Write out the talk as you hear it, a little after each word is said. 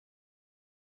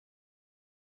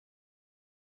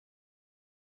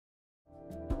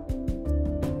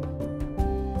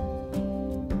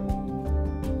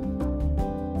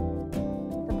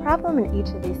problem in each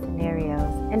of these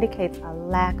scenarios indicates a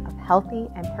lack of healthy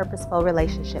and purposeful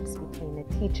relationships between the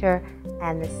teacher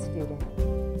and the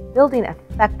student. Building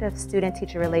effective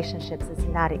student-teacher relationships is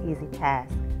not an easy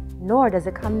task, nor does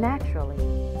it come naturally.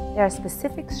 There are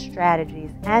specific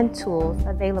strategies and tools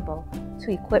available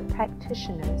to equip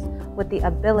practitioners with the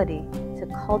ability to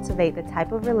cultivate the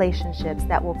type of relationships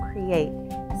that will create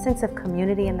a sense of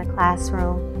community in the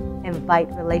classroom, invite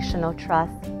relational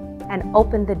trust, and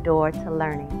open the door to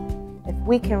learning. If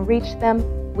we can reach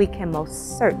them, we can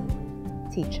most certainly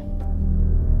teach them.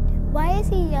 Why is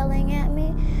he yelling at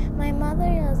me? My mother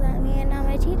yells at me, and now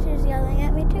my teacher's yelling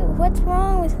at me too. What's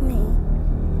wrong with me?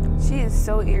 She is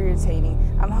so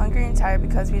irritating. I'm hungry and tired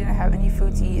because we didn't have any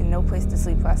food to eat and no place to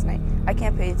sleep last night. I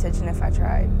can't pay attention if I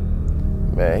tried.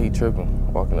 Man, he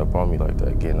tripping, walking up on me like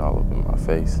that, getting all up in my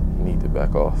face. You need to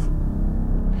back off.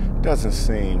 Doesn't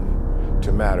seem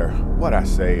to matter what I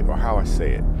say or how I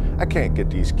say it. I can't get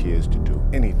these kids to do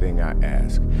anything I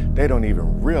ask. They don't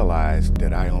even realize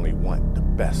that I only want the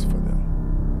best for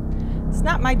them. It's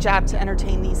not my job to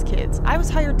entertain these kids. I was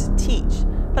hired to teach,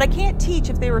 but I can't teach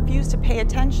if they refuse to pay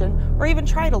attention or even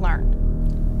try to learn.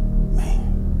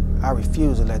 Man, I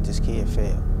refuse to let this kid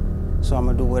fail. So I'm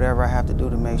gonna do whatever I have to do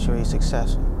to make sure he's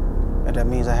successful. If that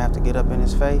means I have to get up in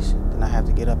his face, then I have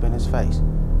to get up in his face.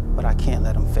 But I can't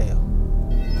let him fail.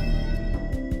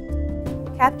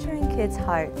 Capturing kids'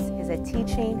 hearts is a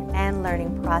teaching and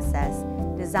learning process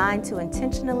designed to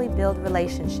intentionally build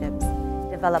relationships,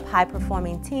 develop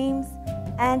high-performing teams,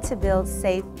 and to build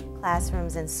safe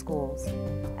classrooms and schools.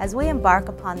 As we embark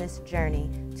upon this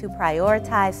journey to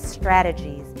prioritize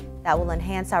strategies that will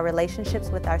enhance our relationships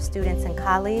with our students and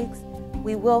colleagues,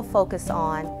 we will focus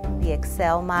on the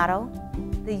Excel model,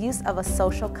 the use of a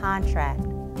social contract,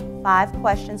 5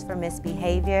 questions for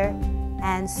misbehavior,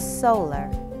 and SOLER,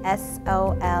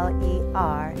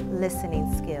 S-O-L-E-R,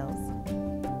 listening skills.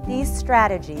 These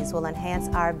strategies will enhance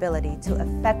our ability to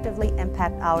effectively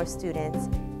impact our students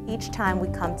each time we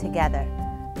come together,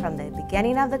 from the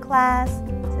beginning of the class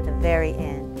to the very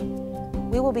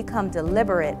end. We will become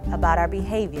deliberate about our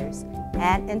behaviors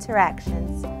and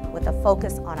interactions with a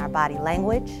focus on our body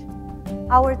language,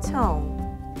 our tone,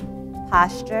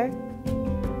 posture,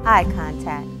 eye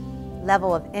contact,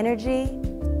 level of energy,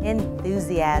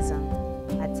 enthusiasm,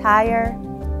 attire,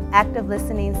 active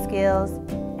listening skills,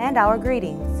 and our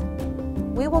greetings.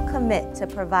 We will commit to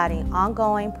providing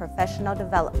ongoing professional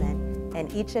development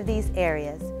in each of these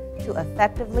areas to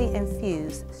effectively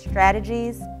infuse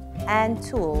strategies and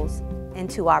tools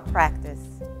into our practice.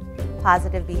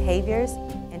 Positive behaviors,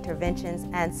 interventions,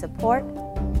 and support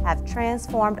have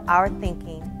transformed our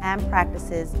thinking and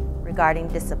practices regarding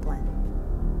discipline.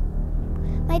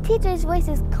 My teacher's voice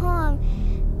is calm,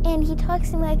 and he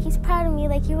talks to me like he's proud of me,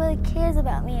 like he really cares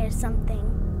about me or something.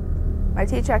 My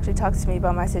teacher actually talks to me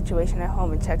about my situation at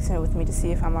home and checks in with me to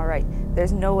see if I'm all right.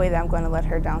 There's no way that I'm going to let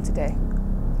her down today.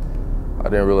 I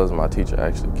didn't realize my teacher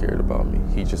actually cared about me.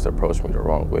 He just approached me the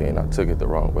wrong way, and I took it the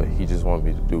wrong way. He just wanted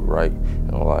me to do right in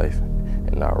life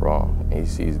and not wrong, and he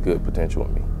sees good potential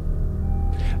in me.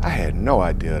 I had no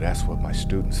idea that's what my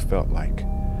students felt like.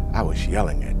 I was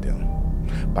yelling at them.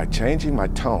 By changing my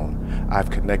tone, I've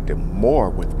connected more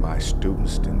with my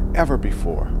students than ever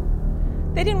before.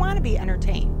 They didn't want to be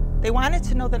entertained. They wanted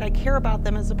to know that I care about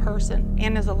them as a person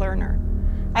and as a learner.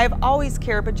 I have always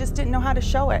cared, but just didn't know how to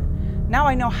show it. Now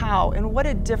I know how, and what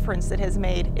a difference it has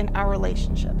made in our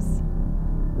relationships.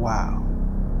 Wow,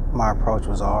 my approach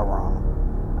was all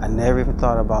wrong. I never even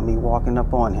thought about me walking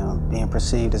up on him being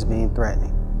perceived as being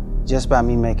threatening. Just by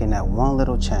me making that one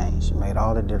little change made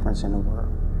all the difference in the world.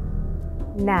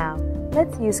 Now,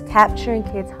 let's use capturing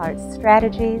kids' hearts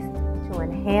strategies to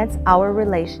enhance our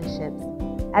relationships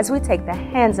as we take the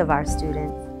hands of our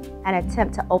students and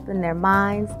attempt to open their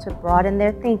minds to broaden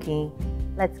their thinking.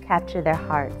 Let's capture their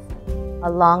hearts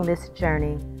along this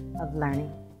journey of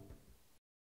learning.